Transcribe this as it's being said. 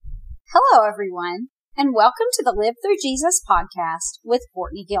Hello, everyone, and welcome to the Live Through Jesus podcast with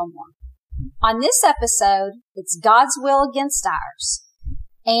Courtney Gilmore. On this episode, it's God's will against ours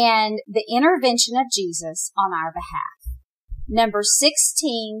and the intervention of Jesus on our behalf. Numbers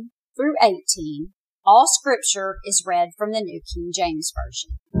 16 through 18, all scripture is read from the New King James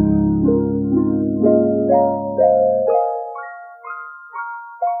Version.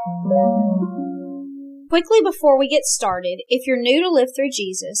 Quickly before we get started, if you're new to Live Through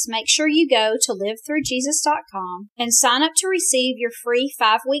Jesus, make sure you go to livethroughjesus.com and sign up to receive your free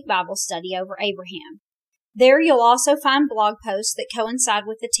 5-week Bible study over Abraham. There you'll also find blog posts that coincide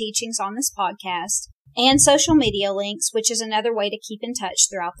with the teachings on this podcast and social media links, which is another way to keep in touch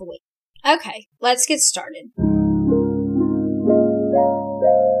throughout the week. Okay, let's get started.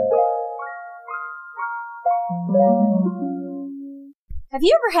 Have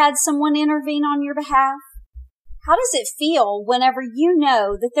you ever had someone intervene on your behalf? How does it feel whenever you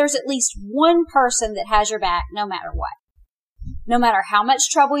know that there's at least one person that has your back no matter what? No matter how much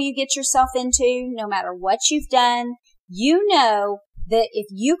trouble you get yourself into, no matter what you've done, you know that if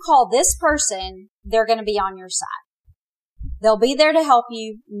you call this person, they're going to be on your side. They'll be there to help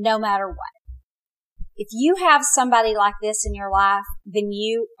you no matter what. If you have somebody like this in your life, then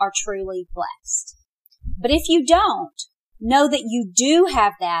you are truly blessed. But if you don't, know that you do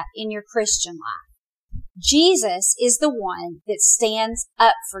have that in your Christian life. Jesus is the one that stands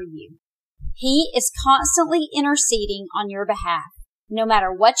up for you. He is constantly interceding on your behalf. No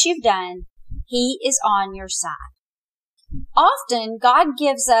matter what you've done, He is on your side. Often, God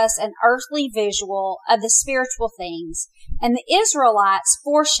gives us an earthly visual of the spiritual things, and the Israelites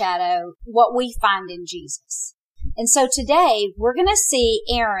foreshadow what we find in Jesus. And so today, we're going to see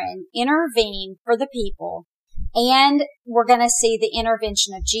Aaron intervene for the people, and we're going to see the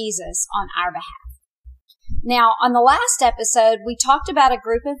intervention of Jesus on our behalf. Now, on the last episode, we talked about a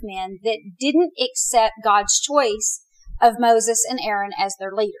group of men that didn't accept God's choice of Moses and Aaron as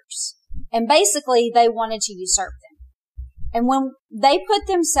their leaders. And basically, they wanted to usurp them. And when they put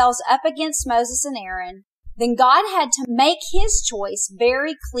themselves up against Moses and Aaron, then God had to make His choice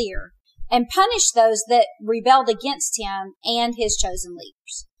very clear and punish those that rebelled against Him and His chosen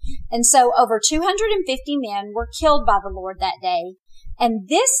leaders. And so over 250 men were killed by the Lord that day. And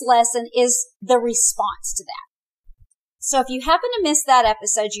this lesson is the response to that. So if you happen to miss that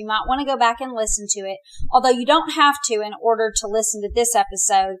episode, you might want to go back and listen to it, although you don't have to in order to listen to this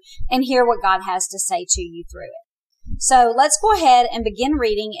episode and hear what God has to say to you through it. So let's go ahead and begin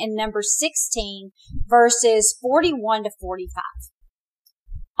reading in Numbers 16, verses 41 to 45.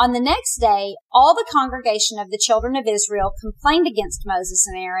 On the next day, all the congregation of the children of Israel complained against Moses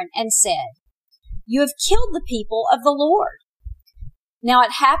and Aaron and said, "You have killed the people of the Lord." Now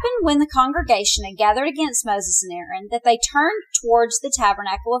it happened when the congregation had gathered against Moses and Aaron that they turned towards the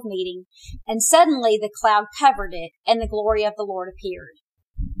tabernacle of meeting, and suddenly the cloud covered it, and the glory of the Lord appeared.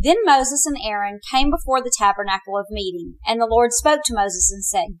 Then Moses and Aaron came before the tabernacle of meeting, and the Lord spoke to Moses and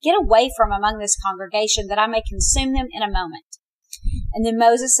said, "Get away from among this congregation, that I may consume them in a moment." And then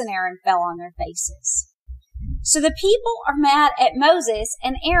Moses and Aaron fell on their faces. So the people are mad at Moses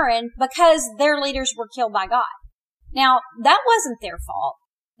and Aaron because their leaders were killed by God. Now, that wasn't their fault.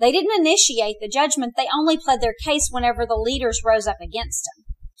 They didn't initiate the judgment. They only pled their case whenever the leaders rose up against them.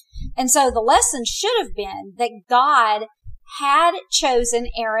 And so the lesson should have been that God had chosen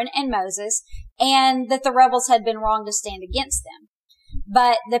Aaron and Moses and that the rebels had been wrong to stand against them.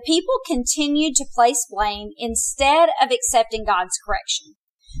 But the people continued to place blame instead of accepting God's correction.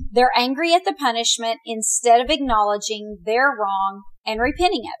 They're angry at the punishment instead of acknowledging their wrong and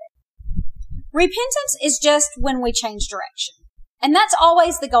repenting of it. Repentance is just when we change direction. And that's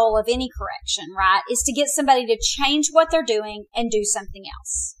always the goal of any correction, right? Is to get somebody to change what they're doing and do something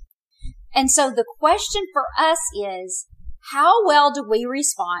else. And so the question for us is, how well do we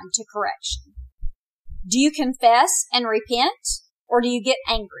respond to correction? Do you confess and repent? Or do you get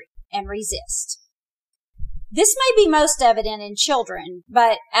angry and resist? This may be most evident in children,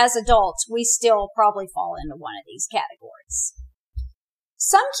 but as adults, we still probably fall into one of these categories.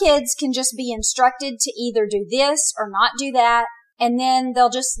 Some kids can just be instructed to either do this or not do that, and then they'll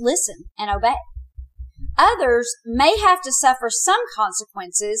just listen and obey. Others may have to suffer some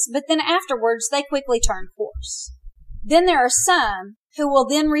consequences, but then afterwards they quickly turn course. Then there are some who will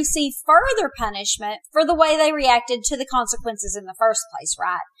then receive further punishment for the way they reacted to the consequences in the first place,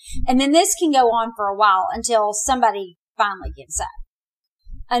 right? And then this can go on for a while until somebody finally gives up.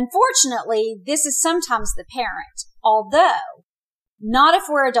 Unfortunately, this is sometimes the parent, although not if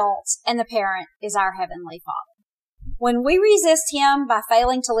we're adults and the parent is our Heavenly Father. When we resist Him by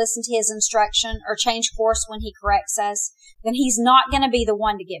failing to listen to His instruction or change course when He corrects us, then He's not going to be the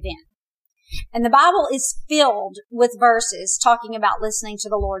one to give in. And the Bible is filled with verses talking about listening to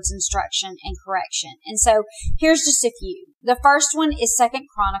the Lord's instruction and correction. And so here's just a few. The first one is 2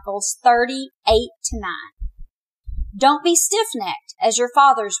 Chronicles 30:8-9. Don't be stiff-necked as your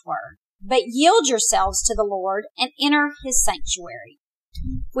fathers were, but yield yourselves to the Lord and enter his sanctuary,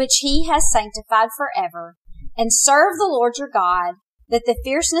 which he has sanctified forever, and serve the Lord your God, that the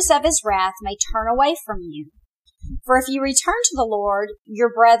fierceness of his wrath may turn away from you. For if you return to the Lord,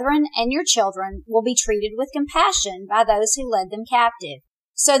 your brethren and your children will be treated with compassion by those who led them captive,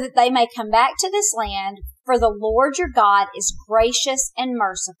 so that they may come back to this land, for the Lord your God is gracious and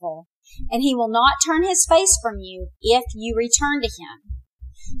merciful, and he will not turn his face from you if you return to him.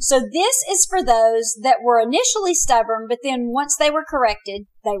 So this is for those that were initially stubborn, but then once they were corrected,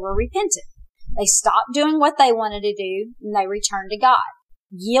 they were repentant. They stopped doing what they wanted to do, and they returned to God,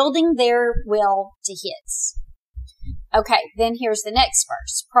 yielding their will to his. Okay, then here's the next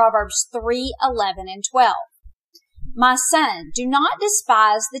verse, Proverbs 3:11 and 12. My son, do not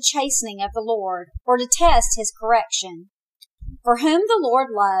despise the chastening of the Lord, or detest his correction. For whom the Lord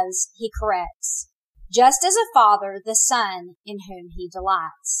loves, he corrects, just as a father the son in whom he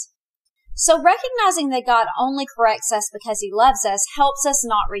delights. So recognizing that God only corrects us because he loves us helps us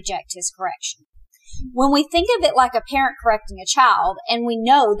not reject his correction. When we think of it like a parent correcting a child, and we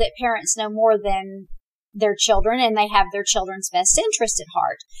know that parents know more than their children and they have their children's best interest at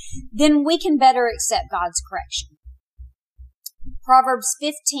heart, then we can better accept God's correction. Proverbs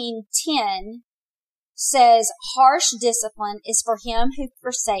 15:10 says, harsh discipline is for him who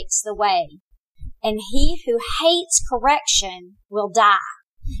forsakes the way, and he who hates correction will die.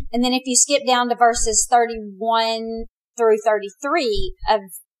 And then if you skip down to verses 31 through 33 of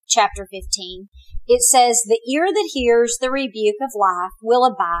chapter 15, it says, the ear that hears the rebuke of life will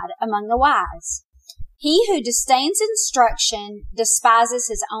abide among the wise. He who disdains instruction despises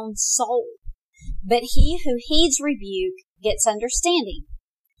his own soul, but he who heeds rebuke gets understanding.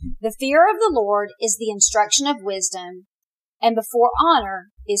 The fear of the Lord is the instruction of wisdom, and before honor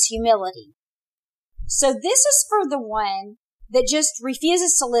is humility. So this is for the one that just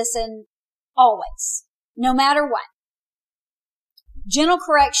refuses to listen always, no matter what. Gentle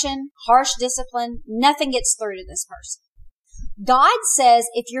correction, harsh discipline, nothing gets through to this person. God says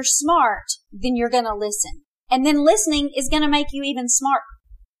if you're smart, then you're going to listen. And then listening is going to make you even smarter.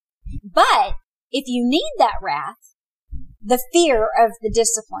 But if you need that wrath, the fear of the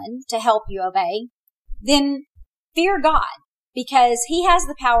discipline to help you obey, then fear God, because he has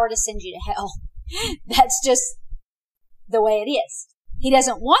the power to send you to hell. That's just the way it is. He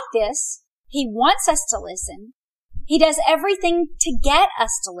doesn't want this. He wants us to listen. He does everything to get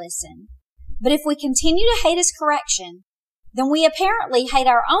us to listen. But if we continue to hate his correction, then we apparently hate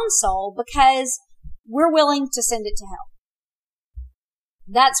our own soul because we're willing to send it to hell.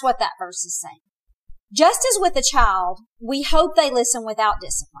 That's what that verse is saying. Just as with a child, we hope they listen without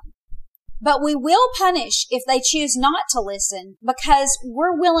discipline. But we will punish if they choose not to listen, because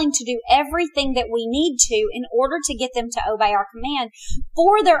we're willing to do everything that we need to in order to get them to obey our command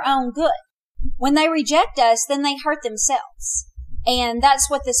for their own good. When they reject us, then they hurt themselves. And that's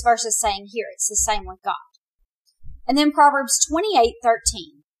what this verse is saying here. It's the same with God. And then Proverbs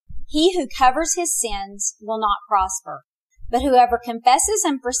 28:13. He who covers his sins will not prosper, but whoever confesses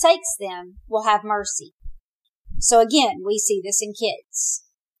and forsakes them will have mercy. So again, we see this in kids.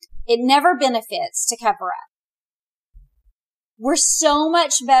 It never benefits to cover up. We're so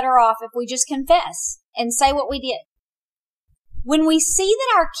much better off if we just confess and say what we did. When we see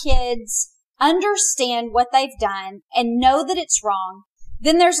that our kids understand what they've done and know that it's wrong,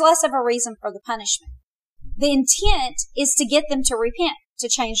 then there's less of a reason for the punishment. The intent is to get them to repent, to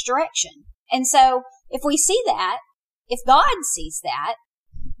change direction. And so if we see that, if God sees that,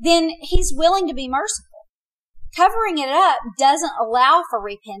 then he's willing to be merciful. Covering it up doesn't allow for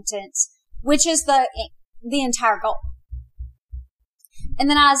repentance, which is the entire goal. And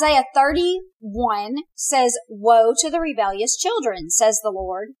then Isaiah 31 says, woe to the rebellious children, says the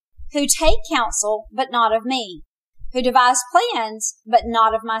Lord, who take counsel, but not of me, who devise plans, but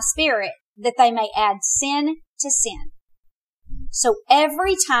not of my spirit, that they may add sin to sin. So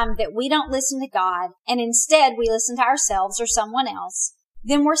every time that we don't listen to God, and instead we listen to ourselves or someone else,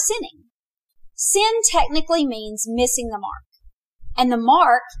 then we're sinning. Sin technically means missing the mark. And the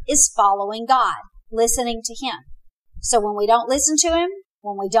mark is following God, listening to him. So when we don't listen to him,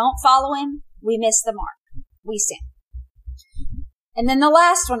 when we don't follow him, we miss the mark. We sin. And then the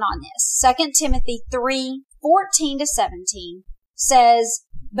last one on this, 2 Timothy 3:14-17 says,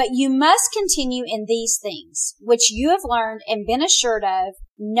 but you must continue in these things, which you have learned and been assured of,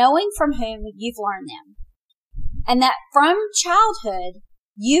 knowing from whom you've learned them. And that from childhood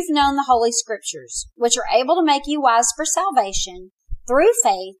you've known the Holy Scriptures, which are able to make you wise for salvation through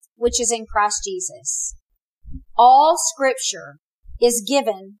faith, which is in Christ Jesus. All Scripture is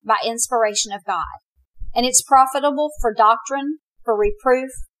given by inspiration of God, and it's profitable for doctrine, for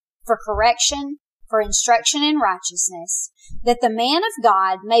reproof, for correction, for instruction in righteousness, that the man of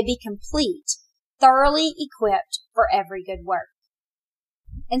God may be complete, thoroughly equipped for every good work.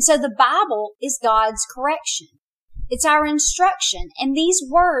 And so the Bible is God's correction. It's our instruction, and these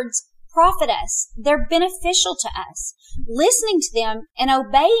words profit us. They're beneficial to us. Listening to them and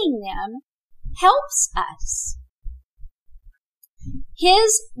obeying them helps us.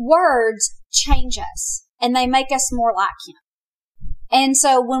 His words change us, and they make us more like Him. And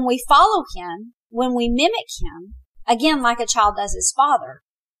so when we follow Him, when we mimic Him, again, like a child does his father,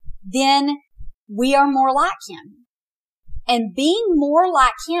 then we are more like Him. And being more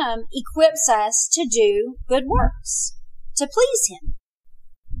like Him equips us to do good works, to please Him.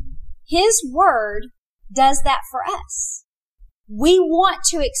 His word does that for us. We want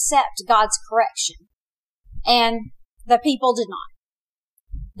to accept God's correction. And the people did not.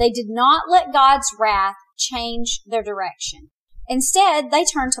 They did not let God's wrath change their direction. Instead, they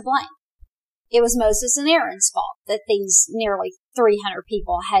turned to blame. It was Moses and Aaron's fault that these nearly 300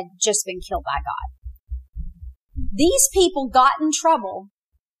 people had just been killed by God. These people got in trouble,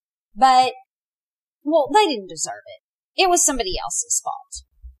 but, well, they didn't deserve it. It was somebody else's fault.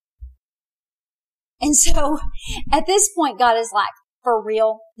 And so, at this point, God is like, for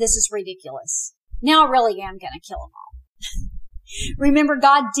real, this is ridiculous. Now I really am going to kill them all. Remember,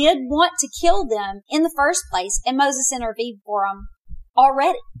 God did want to kill them in the first place, and Moses intervened for them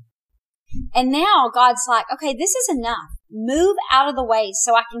already. And now God's like, okay, this is enough. Move out of the way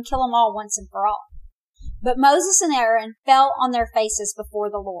so I can kill them all once and for all. But Moses and Aaron fell on their faces before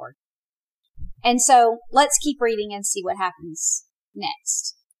the Lord. And so let's keep reading and see what happens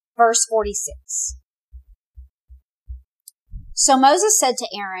next. Verse 46. So Moses said to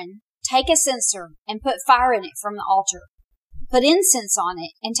Aaron, take a censer and put fire in it from the altar. Put incense on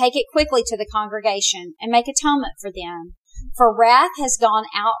it and take it quickly to the congregation and make atonement for them. For wrath has gone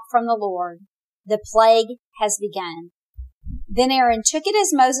out from the Lord. The plague has begun. Then Aaron took it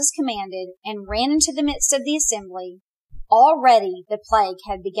as Moses commanded and ran into the midst of the assembly. Already the plague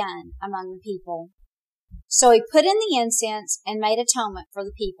had begun among the people. So he put in the incense and made atonement for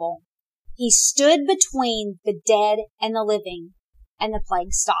the people. He stood between the dead and the living, and the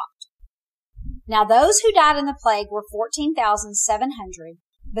plague stopped. Now those who died in the plague were 14,700,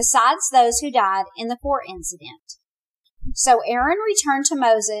 besides those who died in the four incident. So Aaron returned to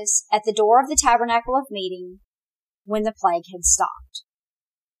Moses at the door of the tabernacle of meeting when the plague had stopped.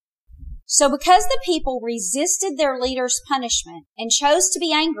 So because the people resisted their leader's punishment and chose to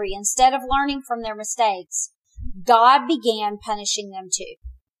be angry instead of learning from their mistakes, God began punishing them too.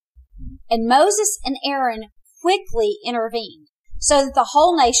 And Moses and Aaron quickly intervened so that the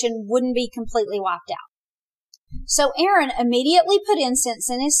whole nation wouldn't be completely wiped out. So Aaron immediately put incense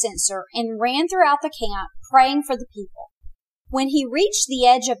in his censer and ran throughout the camp praying for the people. When he reached the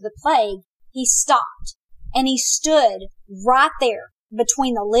edge of the plague, he stopped and he stood right there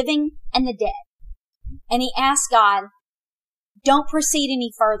between the living and the dead. And he asked God, don't proceed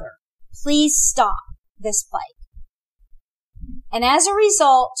any further. Please stop this plague. And as a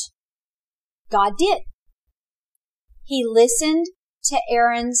result, God did. He listened to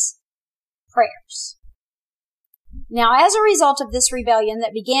Aaron's prayers. Now, as a result of this rebellion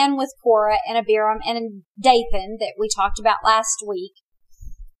that began with Korah and Abiram and Dathan that we talked about last week,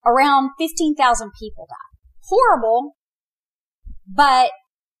 around 15,000 people died. Horrible, but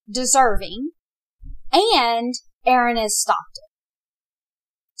deserving, and Aaron has stopped it.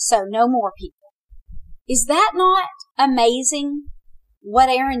 So no more people. Is that not amazing what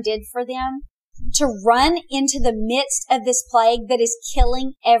Aaron did for them? To run into the midst of this plague that is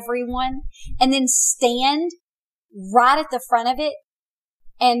killing everyone and then stand right at the front of it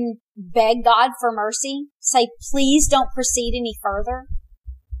and beg God for mercy. Say, please don't proceed any further.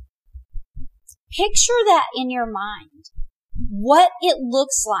 Picture that in your mind. What it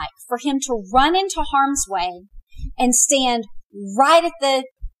looks like for him to run into harm's way and stand right at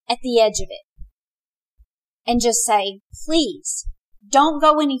the edge of it and just say, please don't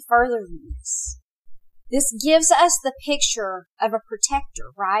go any further than this. This gives us the picture of a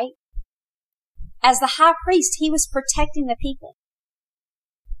protector, right? As the high priest, he was protecting the people,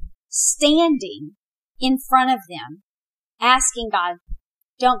 standing in front of them, asking God,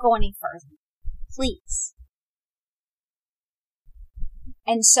 don't go any further, please.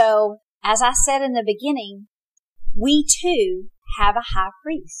 And so, as I said in the beginning, we too have a high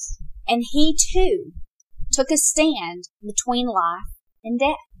priest, and he too took a stand between life and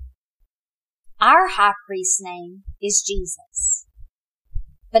death. Our high priest's name is Jesus.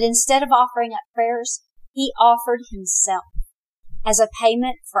 But instead of offering up prayers, he offered himself as a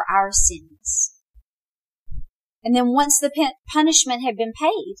payment for our sins. And then once the punishment had been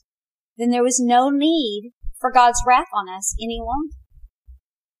paid, then there was no need for God's wrath on us any longer.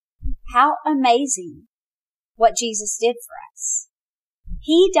 How amazing what Jesus did for us.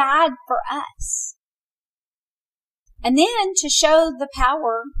 He died for us. And then to show the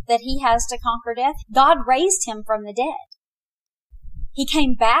power that he has to conquer death, God raised him from the dead. He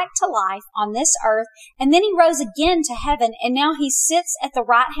came back to life on this earth, and then he rose again to heaven, and now he sits at the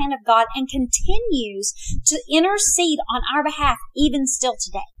right hand of God and continues to intercede on our behalf even still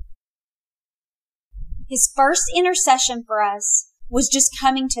today. His first intercession for us was just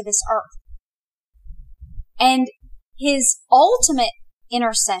coming to this earth. And his ultimate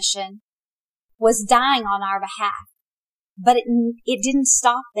intercession was dying on our behalf. But it didn't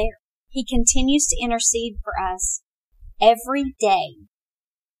stop there. He continues to intercede for us every day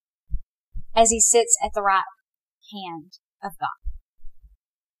as he sits at the right hand of God.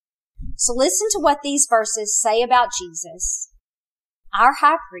 So listen to what these verses say about Jesus, our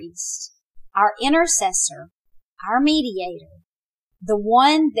high priest, our intercessor, our mediator, the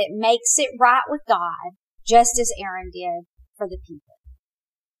one that makes it right with God, just as Aaron did for the people.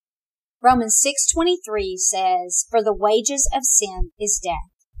 Romans 6:23 says, "For the wages of sin is death,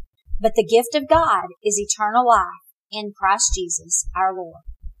 but the gift of God is eternal life in Christ Jesus our Lord."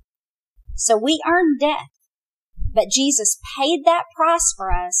 So we earned death, but Jesus paid that price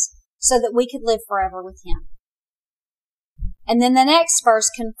for us so that we could live forever with him. And then the next verse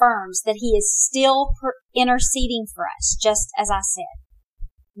confirms that he is still interceding for us, just as I said.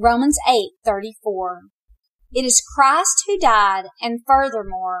 Romans 8:34. "It is Christ who died and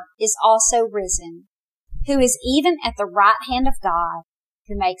furthermore is also risen, who is even at the right hand of God,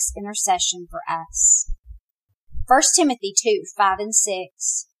 who makes intercession for us." 1 Timothy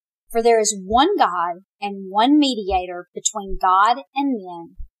 2:5-6. "For there is one God and one mediator between God and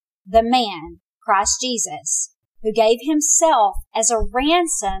men, the man, Christ Jesus, who gave himself as a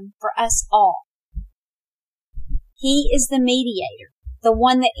ransom for us all." He is the mediator, the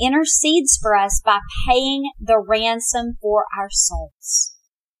one that intercedes for us by paying the ransom for our souls.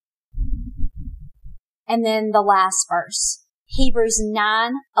 And then the last verse, Hebrews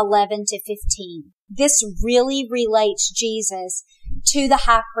 9:11-15. This really relates Jesus to the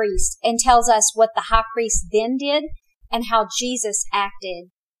high priest and tells us what the high priest then did and how Jesus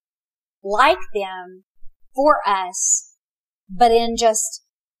acted like them for us, but in just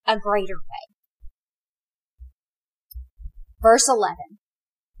a greater way. Verse 11,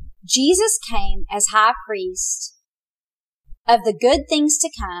 "Jesus came as high priest of the good things to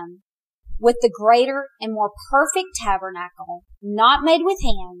come with the greater and more perfect tabernacle, not made with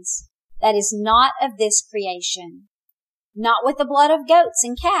hands, that is not of this creation, not with the blood of goats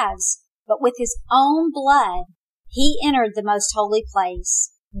and calves, but with his own blood he entered the most holy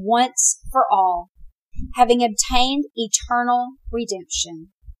place once for all, having obtained eternal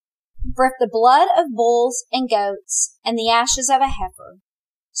redemption. For if the blood of bulls and goats and the ashes of a heifer,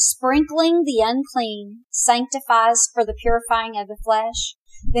 sprinkling the unclean, sanctifies for the purifying of the flesh,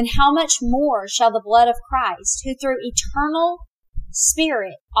 then how much more shall the blood of Christ, who through eternal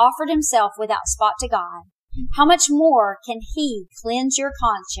Spirit offered himself without spot to God, how much more can he cleanse your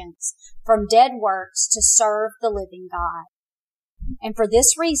conscience from dead works to serve the living God? And for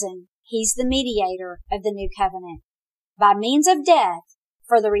this reason, he's the mediator of the new covenant, by means of death,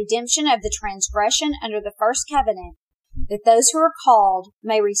 for the redemption of the transgression under the first covenant, that those who are called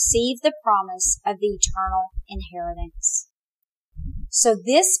may receive the promise of the eternal inheritance." So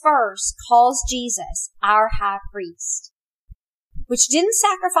this verse calls Jesus our high priest, which didn't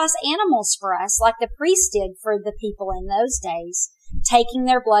sacrifice animals for us like the priest did for the people in those days, taking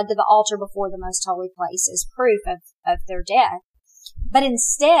their blood to the altar before the most holy place as proof of their death. But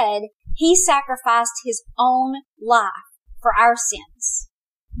instead, he sacrificed his own life for our sins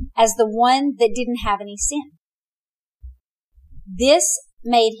as the one that didn't have any sin. This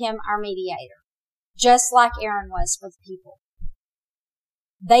made him our mediator, just like Aaron was for the people.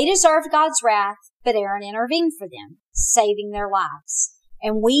 They deserved God's wrath, but Aaron intervened for them, saving their lives.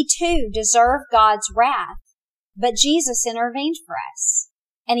 And we too deserve God's wrath, but Jesus intervened for us,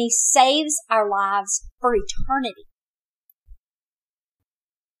 and he saves our lives for eternity.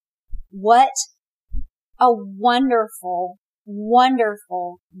 What a wonderful,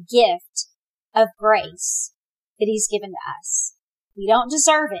 wonderful gift of grace that he's given to us. We don't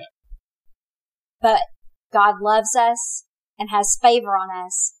deserve it, but God loves us and has favor on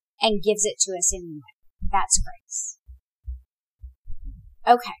us and gives it to us anyway. That's grace.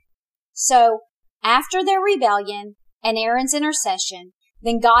 Okay, so after their rebellion and Aaron's intercession,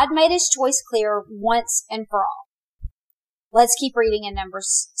 then God made his choice clear once and for all. Let's keep reading in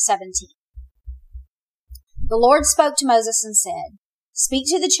Numbers 17. The Lord spoke to Moses and said, "Speak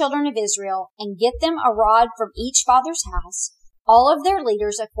to the children of Israel and get them a rod from each father's house, all of their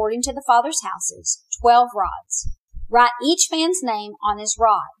leaders according to the father's houses, 12 rods. Write each man's name on his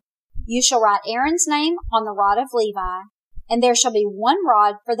rod. You shall write Aaron's name on the rod of Levi, and there shall be one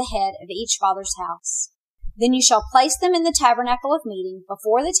rod for the head of each father's house. Then you shall place them in the tabernacle of meeting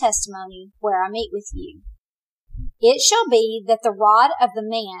before the testimony where I meet with you. It shall be that the rod of the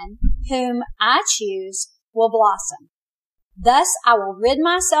man whom I choose will blossom. Thus I will rid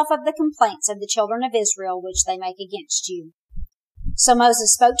myself of the complaints of the children of Israel which they make against you." So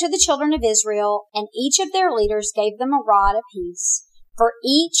Moses spoke to the children of Israel, and each of their leaders gave them a rod apiece, for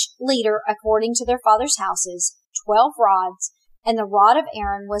each leader according to their fathers' houses, 12 rods, and the rod of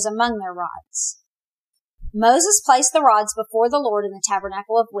Aaron was among their rods. Moses placed the rods before the Lord in the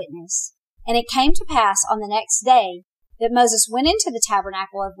tabernacle of witness, and it came to pass on the next day that Moses went into the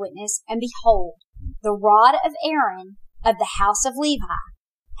tabernacle of witness, and behold, the rod of Aaron of the house of Levi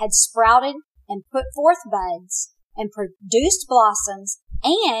had sprouted and put forth buds and produced blossoms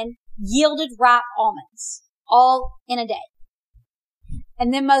and yielded ripe almonds, all in a day.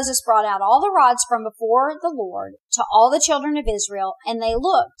 And then Moses brought out all the rods from before the Lord to all the children of Israel, and they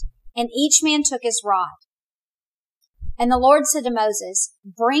looked, and each man took his rod. And the Lord said to Moses,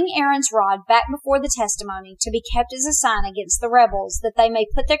 "Bring Aaron's rod back before the testimony to be kept as a sign against the rebels, that they may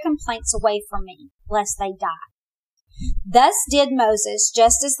put their complaints away from me, lest they die." Thus did Moses,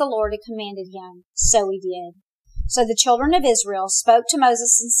 just as the Lord had commanded him, so he did. So the children of Israel spoke to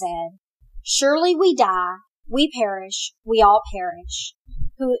Moses and said, "Surely we die, we perish, we all perish.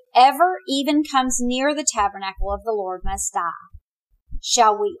 Whoever even comes near the tabernacle of the Lord must die.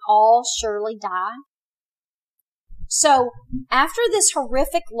 Shall we all surely die?" So after this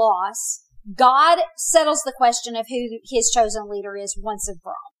horrific loss, God settles the question of who his chosen leader is once and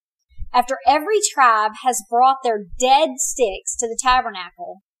for all. After every tribe has brought their dead sticks to the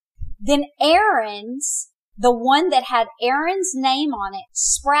tabernacle, then Aaron's, the one that had Aaron's name on it,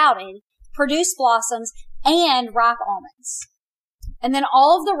 sprouted, produced blossoms, and ripe almonds. And then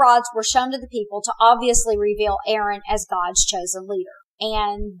all of the rods were shown to the people to obviously reveal Aaron as God's chosen leader,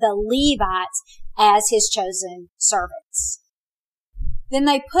 and the Levites as his chosen servants. Then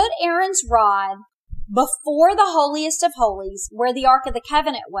they put Aaron's rod before the holiest of holies, where the Ark of the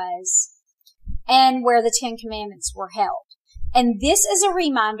Covenant was, and where the Ten Commandments were held. And this is a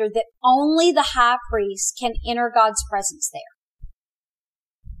reminder that only the high priest can enter God's presence there.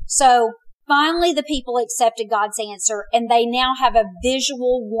 So finally the people accepted God's answer, and they now have a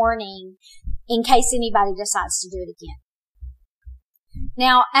visual warning in case anybody decides to do it again.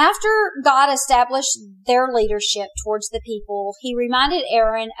 Now, after God established their leadership towards the people, he reminded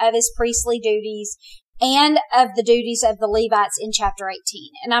Aaron of his priestly duties and of the duties of the Levites in chapter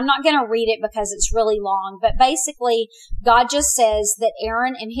 18. And I'm not going to read it because it's really long, but basically God just says that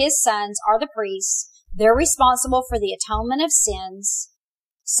Aaron and his sons are the priests. They're responsible for the atonement of sins,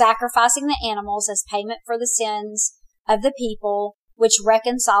 sacrificing the animals as payment for the sins of the people, which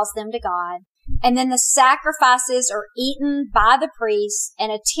reconciles them to God. And then the sacrifices are eaten by the priests,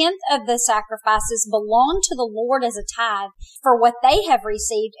 and 1/10 of the sacrifices belong to the Lord as a tithe for what they have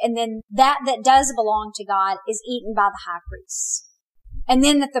received. And then that does belong to God is eaten by the high priests. And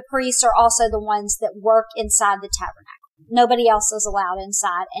then that the priests are also the ones that work inside the tabernacle. Nobody else is allowed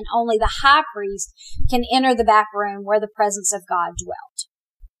inside, and only the high priest can enter the back room where the presence of God dwelt.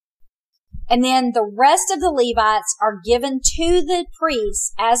 And then the rest of the Levites are given to the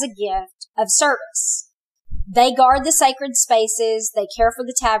priests as a gift of service. They guard the sacred spaces, they care for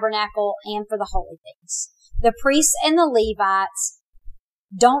the tabernacle and for the holy things. The priests and the Levites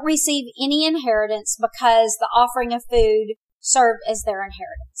don't receive any inheritance because the offering of food served as their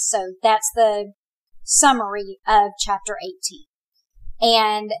inheritance. So that's the summary of chapter 18.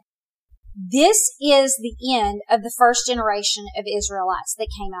 And this is the end of the first generation of Israelites that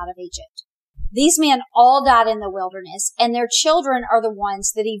came out of Egypt. These men all died in the wilderness, and their children are the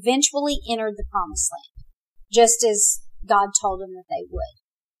ones that eventually entered the promised land, just as God told them that they would.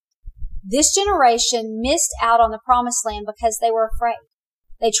 This generation missed out on the promised land because they were afraid.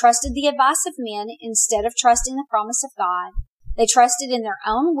 They trusted the advice of men instead of trusting the promise of God. They trusted in their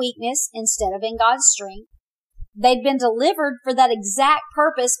own weakness instead of in God's strength. They'd been delivered for that exact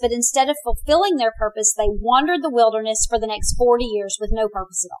purpose, but instead of fulfilling their purpose, they wandered the wilderness for the next 40 years with no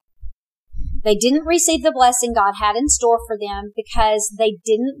purpose at all. They didn't receive the blessing God had in store for them because they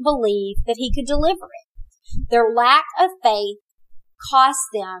didn't believe that he could deliver it. Their lack of faith cost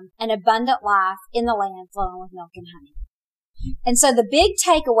them an abundant life in the land flowing with milk and honey. And so the big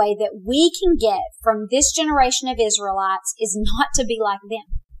takeaway that we can get from this generation of Israelites is not to be like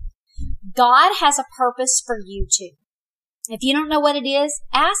them. God has a purpose for you too. If you don't know what it is,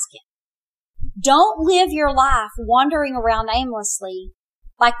 ask Him. Don't live your life wandering around aimlessly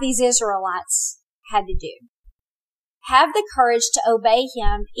like these Israelites had to do. Have the courage to obey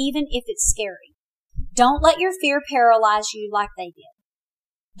Him even if it's scary. Don't let your fear paralyze you like they did.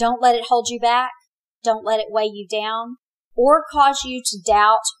 Don't let it hold you back. Don't let it weigh you down or cause you to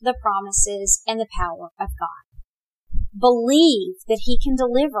doubt the promises and the power of God. Believe that He can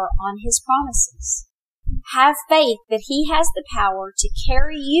deliver on His promises. Have faith that He has the power to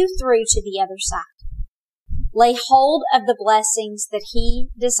carry you through to the other side. Lay hold of the blessings that He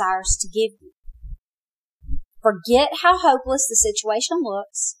desires to give you. Forget how hopeless the situation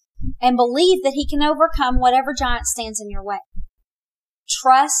looks and believe that He can overcome whatever giant stands in your way.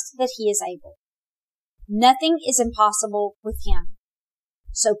 Trust that He is able. Nothing is impossible with Him.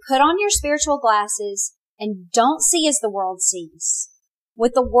 So put on your spiritual glasses and don't see as the world sees.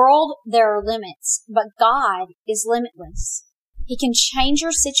 With the world, there are limits, but God is limitless. He can change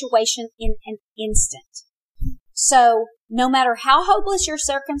your situation in an instant. So no matter how hopeless your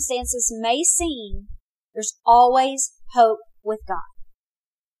circumstances may seem, there's always hope with God.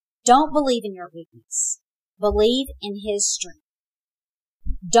 Don't believe in your weakness. Believe in His strength.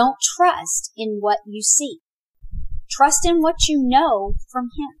 Don't trust in what you see. Trust in what you know from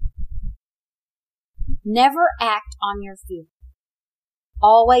Him. Never act on your fear.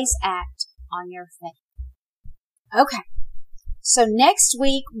 Always act on your faith. Okay. So next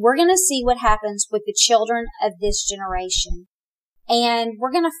week, we're going to see what happens with the children of this generation. And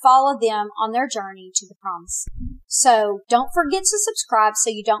we're going to follow them on their journey to the promise. So don't forget to subscribe so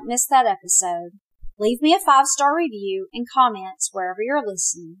you don't miss that episode. Leave me a 5-star review and comments wherever you're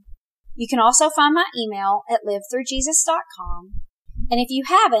listening. You can also find my email at livethroughjesus.com. And if you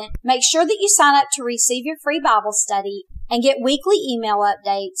haven't, make sure that you sign up to receive your free Bible study and get weekly email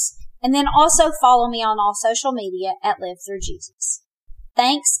updates. And then also follow me on all social media at Live Through Jesus.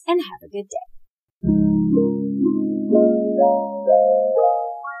 Thanks and have a good day.